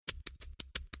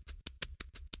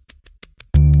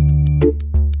This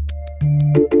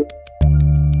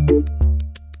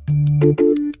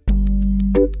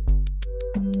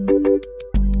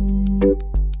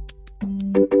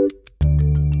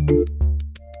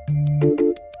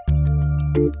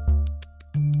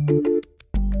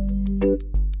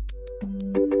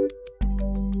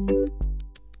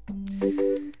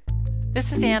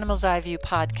is the Animal's Eye View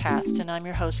podcast, and I'm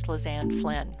your host, Lizanne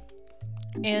Flynn.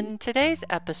 In today's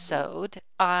episode,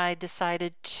 I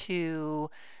decided to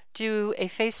do a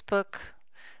Facebook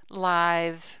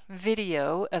Live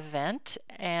video event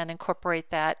and incorporate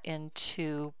that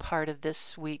into part of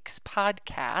this week's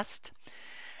podcast.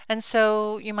 And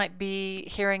so you might be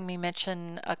hearing me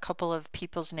mention a couple of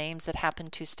people's names that happen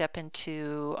to step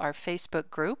into our Facebook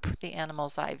group, the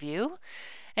Animal's Eye View.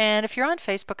 And if you're on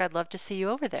Facebook, I'd love to see you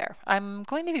over there. I'm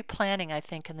going to be planning, I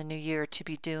think, in the new year to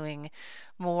be doing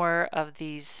more of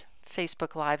these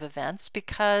Facebook Live events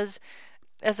because,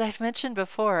 as I've mentioned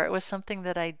before, it was something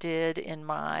that I did in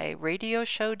my radio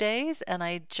show days, and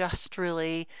I just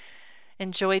really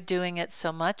enjoyed doing it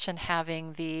so much and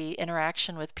having the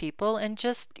interaction with people. And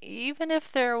just even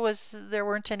if there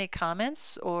weren't any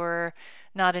comments or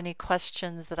not any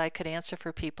questions that I could answer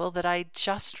for people, that I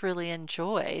just really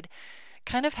enjoyed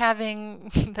kind of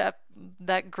having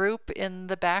that group in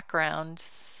the background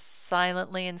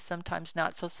silently and sometimes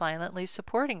not so silently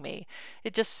supporting me.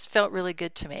 It just felt really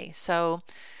good to me. So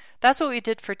that's what we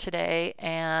did for today,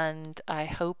 and I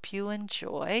hope you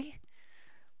enjoy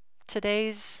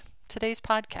today's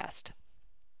podcast.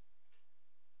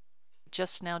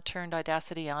 Just now turned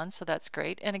Audacity on, so that's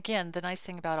great. And again, the nice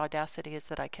thing about Audacity is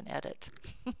that I can edit.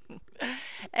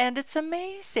 And it's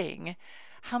amazing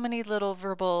how many little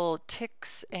verbal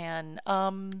tics and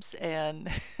ums and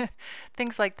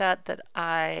things like that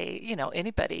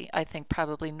anybody I think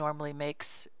probably normally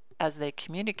makes as they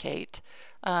communicate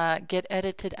get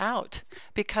edited out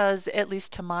because, at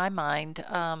least to my mind,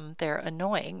 they're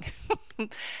annoying.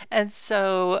 And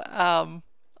so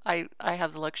I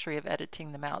have the luxury of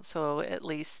editing them out, so at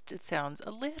least it sounds a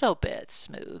little bit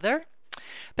smoother.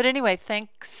 But anyway,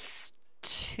 thanks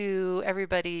to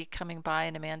everybody coming by,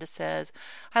 and Amanda says,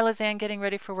 "Hi Lizanne, getting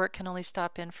ready for work, can only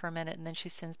stop in for a minute," and then she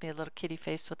sends me a little kitty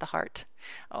face with a heart.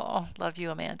 Oh, love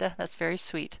you, Amanda. That's very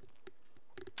sweet.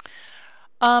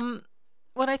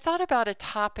 When I thought about a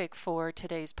topic for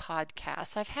today's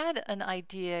podcast, I've had an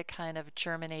idea kind of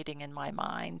germinating in my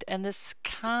mind, and this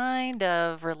kind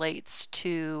of relates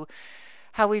to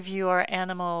how we view our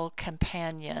animal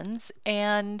companions.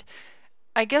 And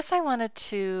I guess I wanted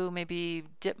to maybe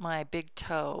dip my big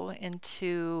toe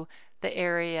into the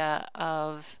area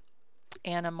of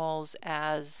animals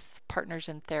as partners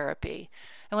in therapy.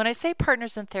 And when I say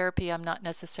partners in therapy, I'm not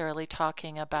necessarily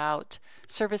talking about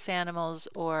service animals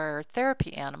or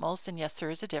therapy animals. And yes, there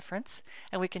is a difference,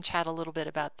 and we can chat a little bit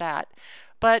about that.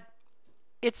 But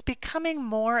it's becoming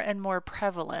more and more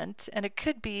prevalent, and it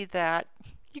could be that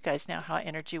you guys know how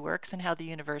energy works and how the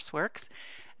universe works,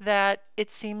 that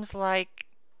it seems like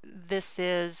this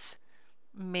is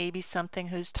maybe something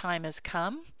whose time has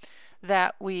come,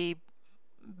 that we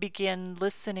begin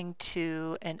listening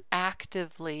to and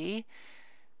actively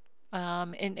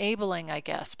enabling, I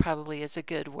guess probably is a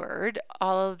good word,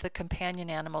 all of the companion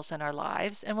animals in our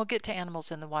lives, and we'll get to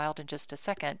animals in the wild in just a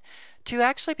second, to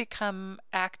actually become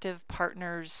active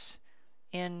partners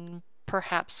in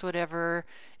perhaps whatever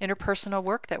interpersonal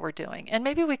work that we're doing. And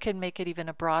maybe we can make it even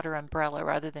a broader umbrella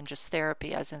rather than just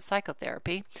therapy, as in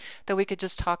psychotherapy, that we could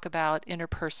just talk about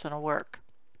interpersonal work.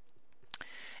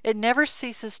 It never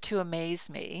ceases to amaze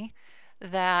me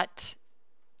that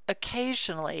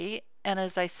occasionally, and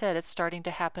as I said, it's starting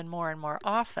to happen more and more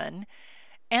often,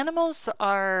 animals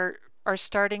are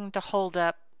starting to hold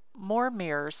up more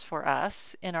mirrors for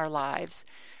us in our lives,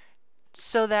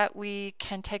 so that we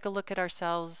can take a look at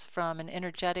ourselves from an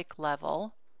energetic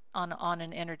level, on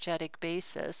an energetic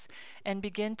basis, and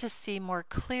begin to see more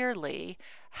clearly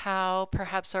how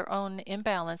perhaps our own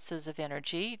imbalances of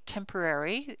energy,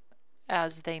 temporary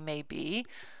as they may be,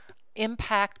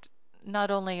 impact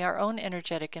not only our own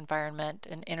energetic environment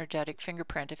and energetic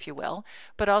fingerprint, if you will,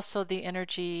 but also the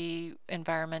energy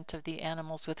environment of the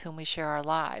animals with whom we share our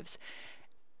lives.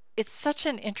 It's such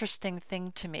an interesting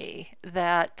thing to me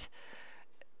that,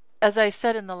 as I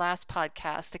said in the last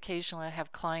podcast, occasionally I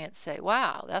have clients say,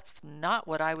 "Wow, that's not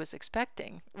what I was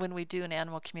expecting," when we do an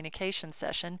animal communication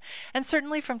session. And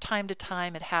certainly from time to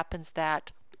time it happens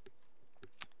that,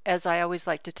 as I always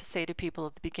like to say to people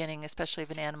at the beginning, especially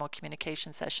of an animal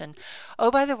communication session, "Oh,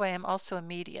 by the way, I'm also a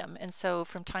medium." And so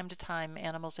from time to time,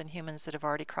 animals and humans that have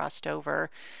already crossed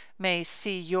over may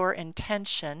see your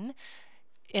intention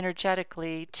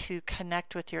energetically to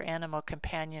connect with your animal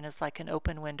companion is like an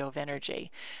open window of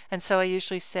energy. And so I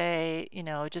usually say,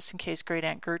 just in case Great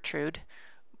Aunt Gertrude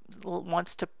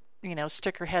wants to,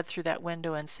 stick her head through that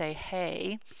window and say,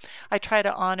 hey, I try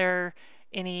to honor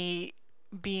any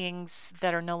beings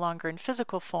that are no longer in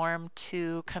physical form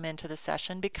to come into the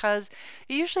session, because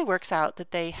it usually works out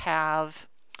that they have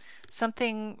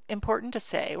something important to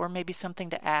say or maybe something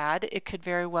to add. It could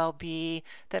very well be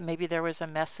that maybe there was a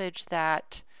message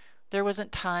that there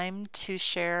wasn't time to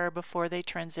share before they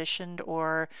transitioned,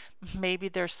 or maybe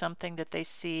there's something that they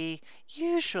see,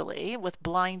 usually with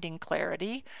blinding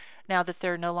clarity, now that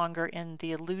they're no longer in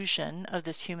the illusion of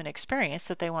this human experience,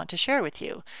 that they want to share with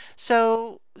you.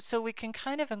 So we can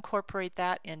kind of incorporate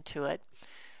that into it.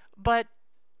 But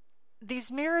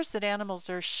these mirrors that animals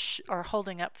are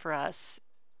holding up for us,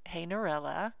 hey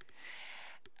Norella,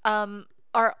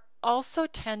 are also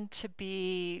tend to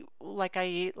be, like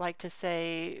I like to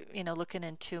say, looking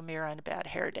into a mirror on a bad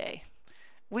hair day.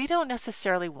 We don't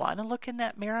necessarily want to look in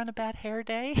that mirror on a bad hair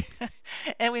day.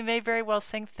 And we may very well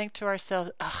think to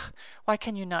ourselves, ugh, why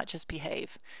can you not just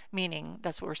behave? Meaning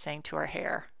that's what we're saying to our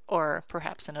hair, or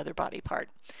perhaps another body part.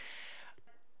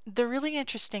 The really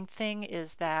interesting thing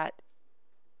is that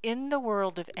in the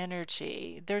world of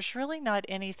energy, there's really not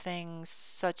anything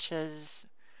such as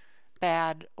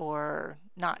bad or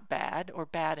not bad, or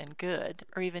bad and good,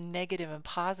 or even negative and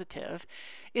positive.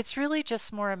 It's really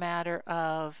just more a matter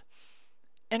of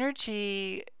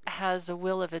energy has a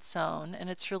will of its own, and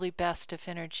it's really best if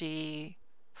energy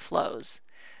flows.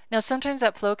 Now, sometimes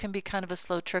that flow can be kind of a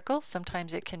slow trickle.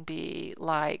 Sometimes it can be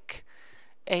like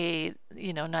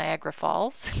Niagara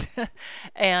Falls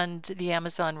and the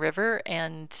Amazon River,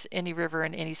 and any river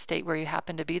in any state where you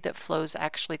happen to be that flows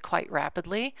actually quite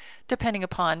rapidly, depending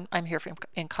upon, I'm here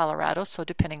in Colorado, so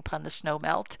depending upon the snow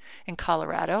melt in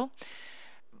Colorado.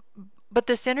 But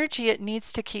this energy, it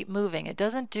needs to keep moving. It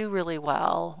doesn't do really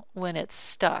well when it's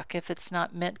stuck, if it's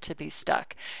not meant to be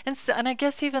stuck. And I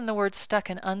guess even the word stuck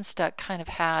and unstuck kind of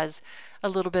has a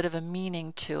little bit of a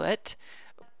meaning to it.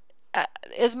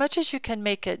 As much as you can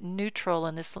make it neutral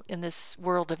in this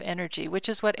world of energy, which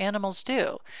is what animals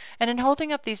do. And in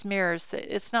holding up these mirrors,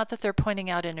 it's not that they're pointing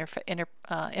out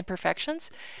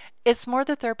imperfections. It's more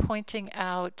that they're pointing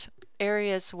out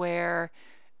areas where,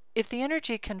 if the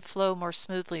energy can flow more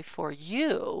smoothly for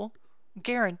you,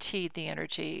 guaranteed the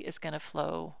energy is going to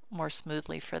flow more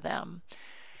smoothly for them.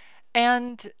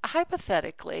 And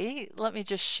hypothetically, let me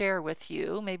just share with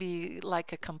you, maybe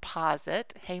like a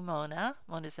composite. Hey,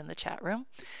 Mona's in the chat room.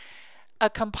 A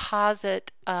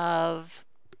composite of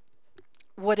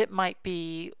what it might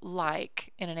be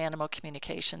like in an animal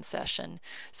communication session.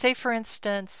 Say, for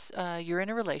instance, you're in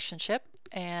a relationship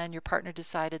and your partner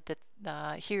decided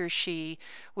that he or she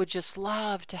would just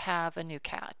love to have a new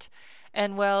cat.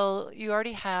 And well, you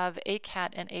already have a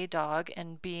cat and a dog,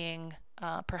 and being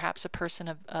perhaps a person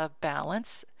of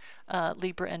balance,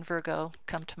 Libra and Virgo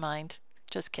come to mind.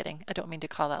 Just kidding. I don't mean to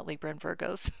call out Libra and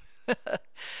Virgos.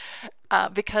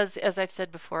 Because, as I've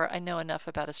said before, I know enough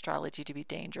about astrology to be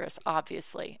dangerous,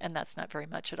 obviously, and that's not very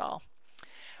much at all.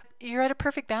 You're at a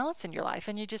perfect balance in your life,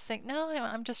 and you just think, no,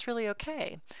 I'm just really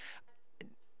okay.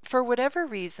 For whatever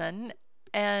reason,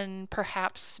 and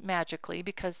perhaps magically,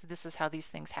 because this is how these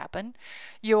things happen,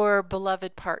 your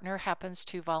beloved partner happens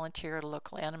to volunteer at a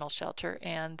local animal shelter,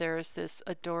 and there's this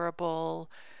adorable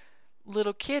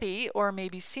little kitty, or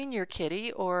maybe senior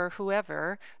kitty, or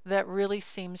whoever, that really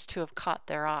seems to have caught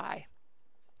their eye.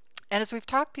 And as we've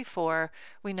talked before,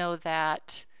 we know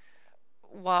that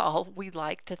while we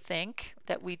like to think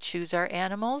that we choose our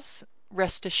animals,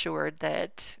 rest assured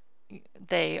that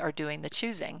they are doing the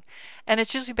choosing. And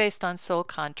it's usually based on soul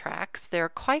contracts. They're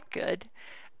quite good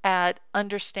at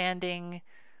understanding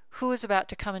who is about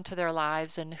to come into their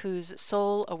lives and whose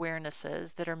soul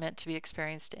awarenesses that are meant to be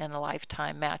experienced in a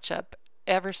lifetime match up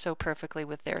ever so perfectly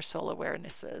with their soul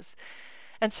awarenesses.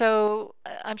 And so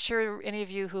I'm sure any of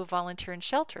you who volunteer in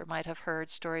shelter might have heard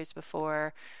stories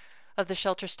before of the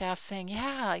shelter staff saying,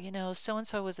 yeah,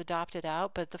 so-and-so was adopted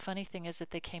out, but the funny thing is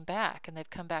that they came back, and they've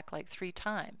come back like 3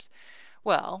 times.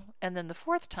 Well, and then the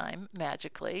 4th time,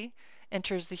 magically,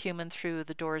 enters the human through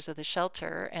the doors of the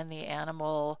shelter, and the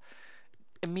animal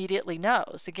immediately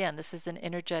knows. Again, this is an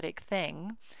energetic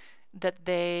thing, that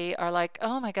they are like,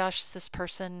 oh my gosh, this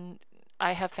person,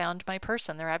 I have found my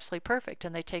person. They're absolutely perfect.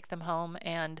 And they take them home,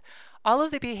 and all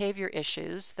of the behavior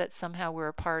issues that somehow were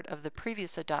a part of the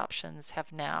previous adoptions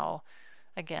have now,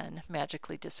 again,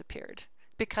 magically disappeared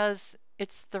because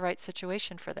it's the right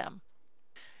situation for them.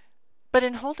 But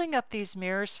in holding up these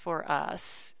mirrors for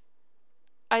us,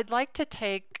 I'd like to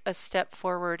take a step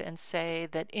forward and say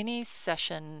that any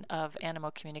session of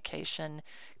animal communication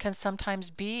can sometimes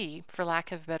be, for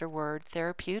lack of a better word,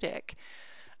 therapeutic.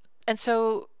 And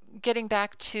so, getting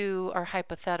back to our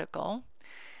hypothetical,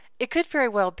 it could very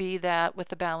well be that with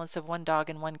the balance of one dog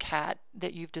and one cat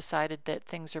that you've decided that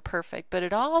things are perfect, but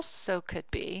it also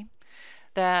could be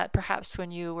that perhaps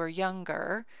when you were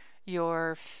younger,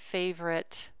 your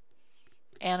favorite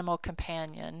animal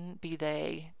companion, be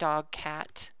they dog,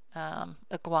 cat,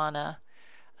 iguana,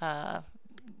 uh,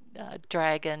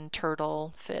 dragon,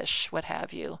 turtle, fish, what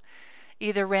have you,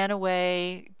 either ran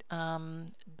away,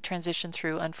 transitioned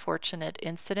through unfortunate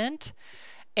incident,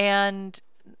 and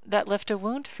that left a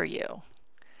wound for you.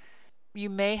 You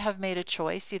may have made a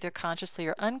choice, either consciously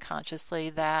or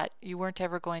unconsciously, that you weren't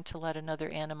ever going to let another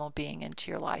animal being into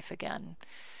your life again.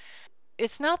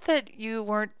 It's not that you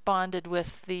weren't bonded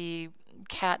with the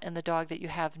cat and the dog that you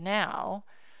have now.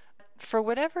 For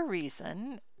whatever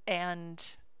reason,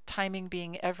 and timing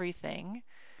being everything,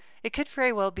 it could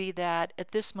very well be that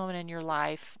at this moment in your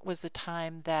life was the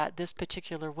time that this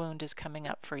particular wound is coming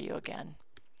up for you again.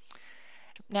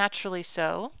 Naturally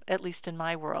so, at least in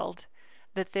my world,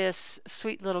 that this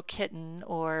sweet little kitten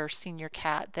or senior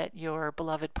cat that your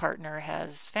beloved partner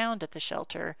has found at the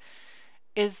shelter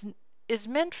is is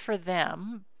meant for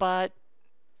them, but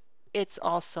it's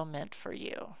also meant for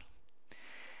you.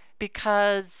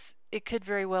 Because it could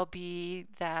very well be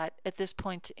that at this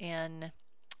point in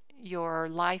your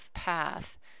life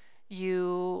path,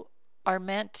 you are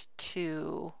meant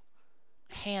to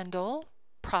handle,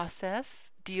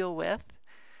 process, deal with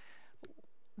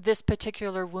this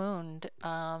particular wound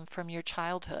from your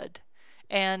childhood.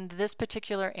 And this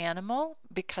particular animal,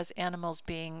 because animals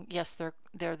being, yes, they're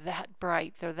that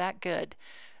bright, they're that good,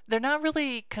 they're not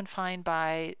really confined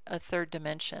by a third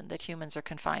dimension that humans are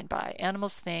confined by.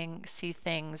 Animals see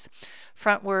things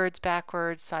frontwards,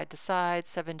 backwards, side to side,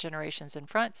 7 generations in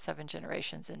front, 7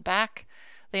 generations in back.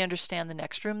 They understand the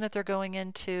next room that they're going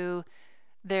into.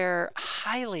 They're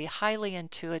highly, highly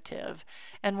intuitive.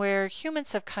 And where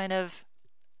humans have kind of,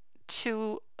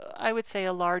 to, I would say,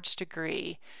 a large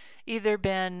degree, either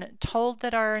been told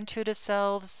that our intuitive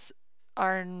selves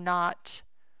are not,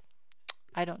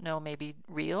 I don't know, maybe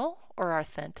real or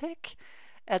authentic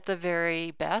at the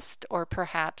very best, or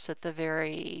perhaps at the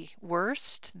very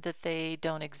worst, that they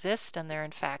don't exist and they're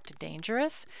in fact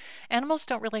dangerous. Animals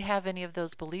don't really have any of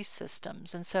those belief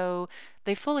systems, and so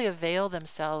they fully avail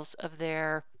themselves of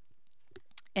their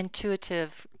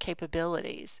intuitive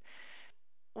capabilities.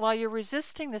 While you're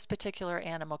resisting this particular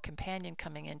animal companion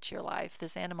coming into your life,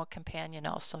 this animal companion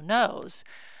also knows,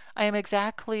 I am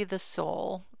exactly the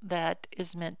soul that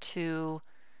is meant to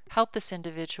help this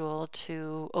individual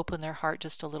to open their heart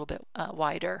just a little bit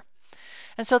wider.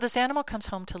 And so this animal comes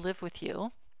home to live with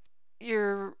you.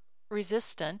 You're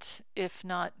resistant, if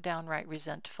not downright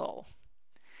resentful.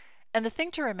 And the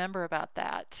thing to remember about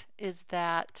that is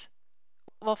that,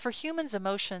 well, for humans,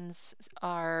 emotions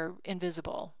are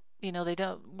invisible. They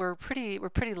don't, we're pretty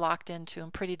locked into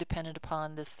and pretty dependent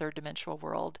upon this third dimensional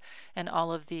world and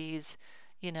all of these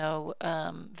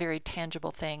very tangible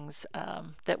things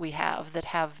that we have that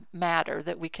have matter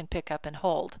that we can pick up and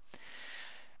hold.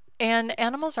 And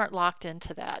animals aren't locked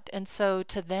into that. And so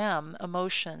to them,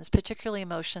 emotions, particularly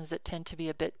emotions that tend to be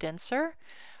a bit denser,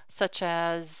 such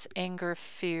as anger,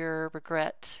 fear,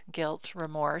 regret, guilt,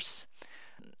 remorse.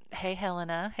 Hey,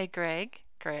 Helena. Hey, Greg.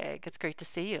 Greg, it's great to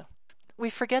see you. We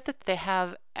forget that they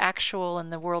have actual, in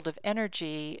the world of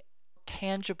energy,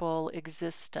 tangible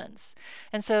existence.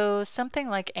 And so something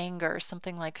like anger,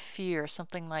 something like fear,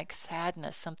 something like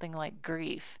sadness, something like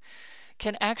grief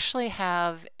can actually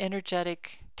have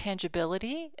energetic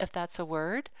tangibility, if that's a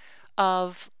word,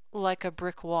 of like a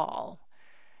brick wall.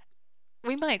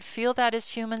 We might feel that as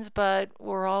humans, but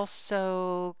we're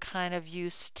also kind of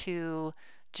used to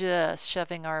just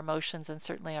shoving our emotions, and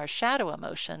certainly our shadow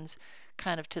emotions,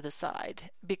 kind of to the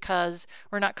side because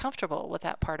we're not comfortable with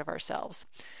that part of ourselves.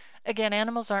 Again,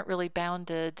 animals aren't really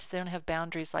bounded. They don't have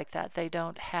boundaries like that. They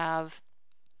don't have,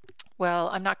 well,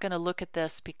 I'm not going to look at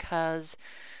this because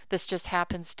this just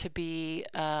happens to be,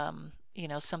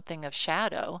 something of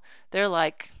shadow. They're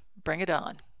like, bring it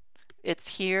on.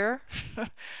 It's here.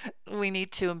 We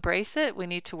need to embrace it. We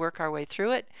need to work our way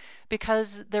through it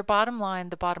because their bottom line,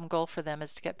 the bottom goal for them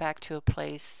is to get back to a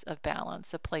place of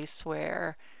balance, a place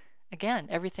where, again,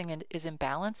 everything is in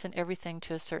balance and everything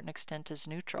to a certain extent is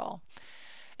neutral.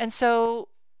 And so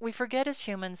we forget as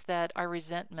humans that our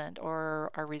resentment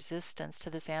or our resistance to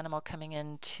this animal coming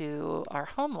into our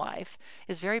home life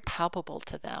is very palpable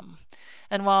to them.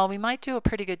 And while we might do a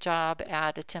pretty good job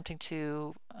at attempting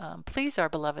to please our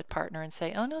beloved partner and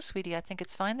say, oh no, sweetie, I think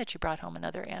it's fine that you brought home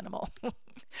another animal,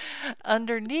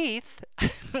 underneath,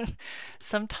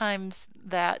 sometimes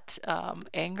that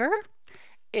anger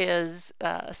is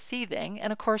seething.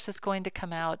 And of course, it's going to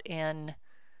come out in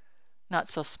not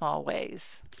so small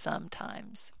ways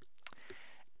sometimes.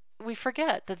 We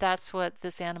forget that that's what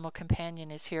this animal companion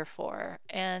is here for.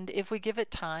 And if we give it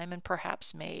time and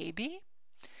perhaps maybe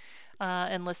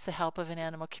enlist the help of an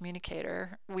animal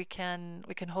communicator, we can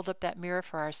hold up that mirror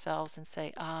for ourselves and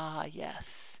say, ah,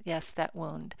 yes, yes, that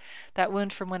wound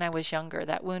from when I was younger,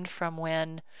 that wound from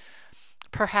when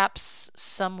perhaps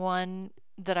someone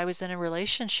that I was in a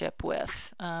relationship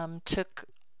with took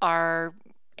our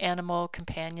animal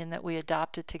companion that we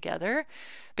adopted together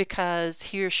because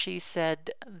he or she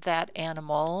said that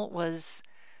animal was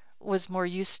more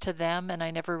used to them and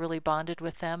I never really bonded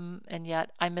with them, and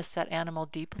yet I miss that animal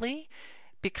deeply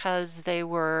because they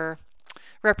were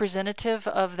representative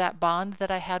of that bond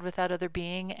that I had with that other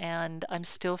being, and I'm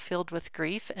still filled with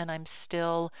grief and I'm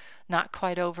still not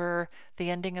quite over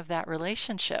the ending of that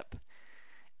relationship.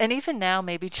 And even now,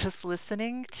 maybe just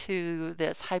listening to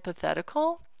this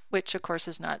hypothetical, which of course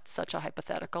is not such a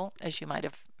hypothetical as you might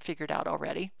have figured out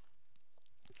already,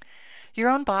 your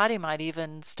own body might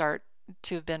even start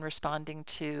to have been responding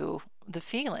to the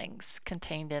feelings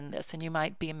contained in this, and you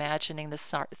might be imagining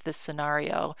this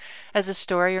scenario as a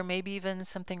story or maybe even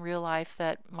something real life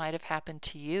that might have happened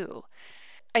to you.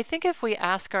 I think if we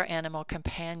ask our animal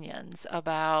companions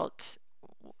about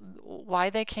why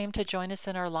they came to join us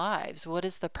in our lives, what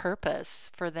is the purpose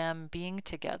for them being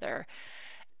together,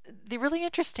 the really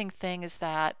interesting thing is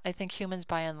that I think humans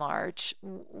by and large,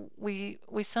 we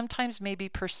sometimes maybe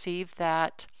perceive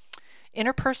that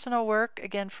interpersonal work,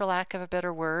 again for lack of a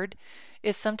better word,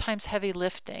 is sometimes heavy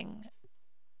lifting.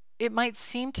 It might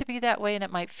seem to be that way and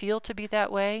it might feel to be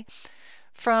that way.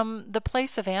 From the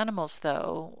place of animals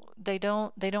though, they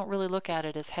don't really look at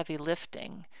it as heavy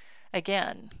lifting.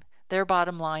 Again, their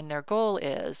bottom line, their goal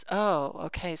is, oh,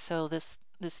 okay, so this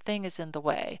thing is in the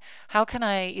way. How can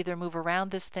I either move around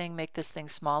this thing, make this thing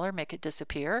smaller, make it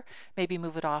disappear, maybe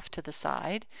move it off to the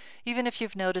side? Even if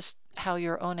you've noticed how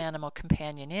your own animal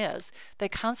companion is, they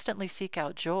constantly seek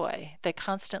out joy. They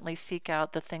constantly seek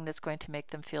out the thing that's going to make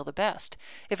them feel the best.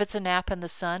 If it's a nap in the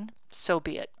sun, so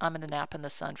be it. I'm going to nap in the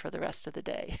sun for the rest of the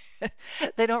day.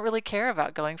 They don't really care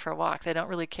about going for a walk. They don't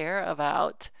really care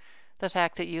about the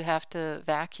fact that you have to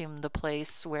vacuum the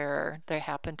place where they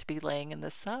happen to be laying in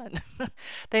the sun.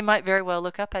 They might very well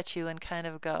look up at you and kind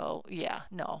of go, yeah,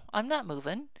 no, I'm not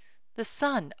moving. The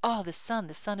sun, oh, the sun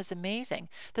is amazing.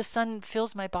 The sun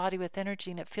fills my body with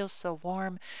energy and it feels so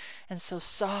warm and so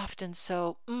soft and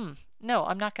so, no,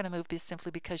 I'm not going to move simply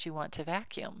because you want to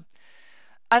vacuum.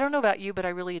 I don't know about you, but I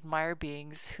really admire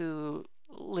beings who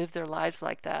live their lives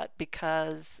like that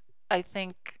because I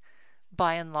think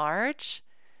by and large,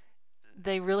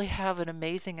 they really have an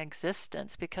amazing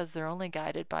existence because they're only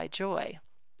guided by joy.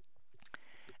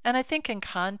 And I think in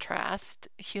contrast,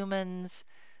 humans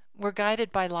were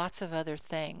guided by lots of other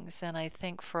things. And I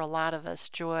think for a lot of us,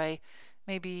 joy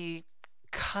may be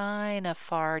kind of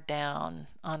far down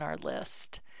on our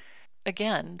list.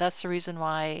 Again, that's the reason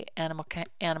why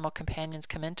animal companions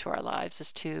come into our lives,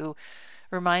 is to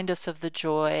remind us of the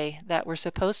joy that we're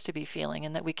supposed to be feeling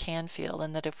and that we can feel,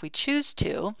 and that if we choose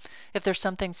to, if there's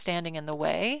something standing in the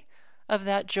way of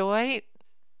that joy,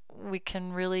 we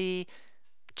can really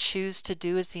choose to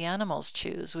do as the animals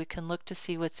choose. We can look to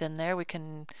see what's in there. We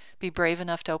can be brave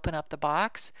enough to open up the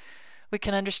box. We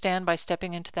can understand by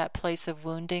stepping into that place of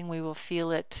wounding, we will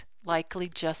feel it likely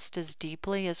just as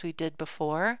deeply as we did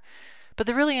before. But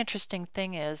the really interesting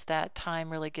thing is that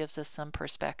time really gives us some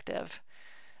perspective.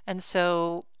 And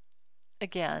so,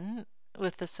 again,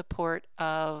 with the support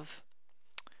of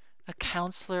a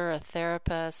counselor, a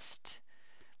therapist,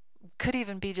 could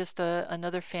even be just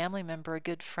another family member, a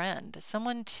good friend,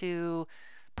 someone to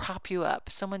prop you up,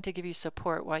 someone to give you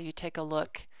support while you take a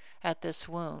look at this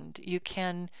wound, you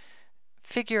can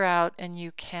figure out and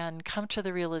you can come to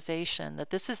the realization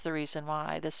that this is the reason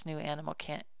why this new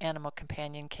animal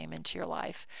companion came into your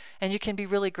life. And you can be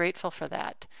really grateful for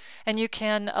that. And you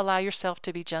can allow yourself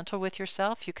to be gentle with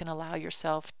yourself. You can allow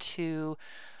yourself to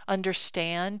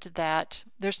understand that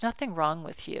there's nothing wrong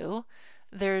with you.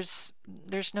 There's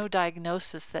no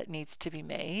diagnosis that needs to be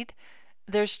made.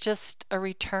 There's just a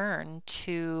return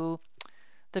to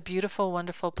the beautiful,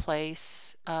 wonderful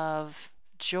place of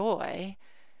joy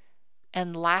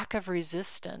and lack of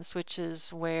resistance, which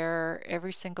is where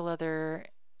every single other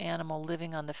animal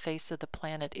living on the face of the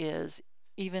planet is,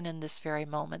 even in this very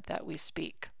moment that we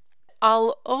speak.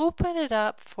 I'll open it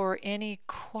up for any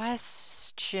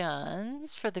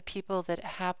questions for the people that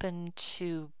happen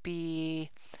to be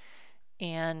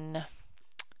in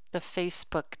the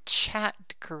Facebook chat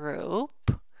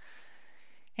group.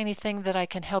 Anything that I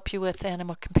can help you with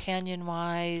animal companion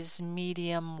wise,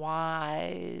 medium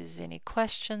wise, any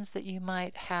questions that you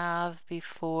might have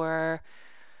before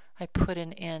I put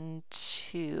an end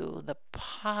to the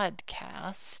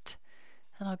podcast.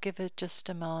 And I'll give it just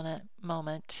a moment.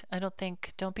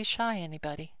 Don't be shy,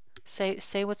 anybody.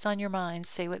 Say what's on your minds.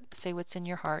 Say what's in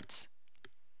your hearts.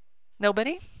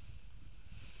 Nobody?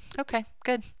 Okay,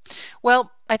 good.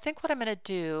 Well, I think what I'm going to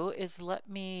do is let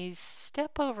me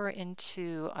step over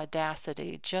into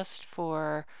Audacity just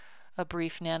for a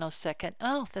brief nanosecond.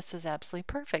 Oh, this is absolutely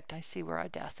perfect. I see where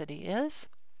Audacity is.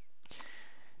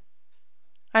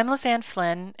 I'm Lizanne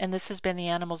Flynn, and this has been the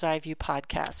Animal's Eye View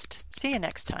podcast. See you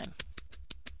next time.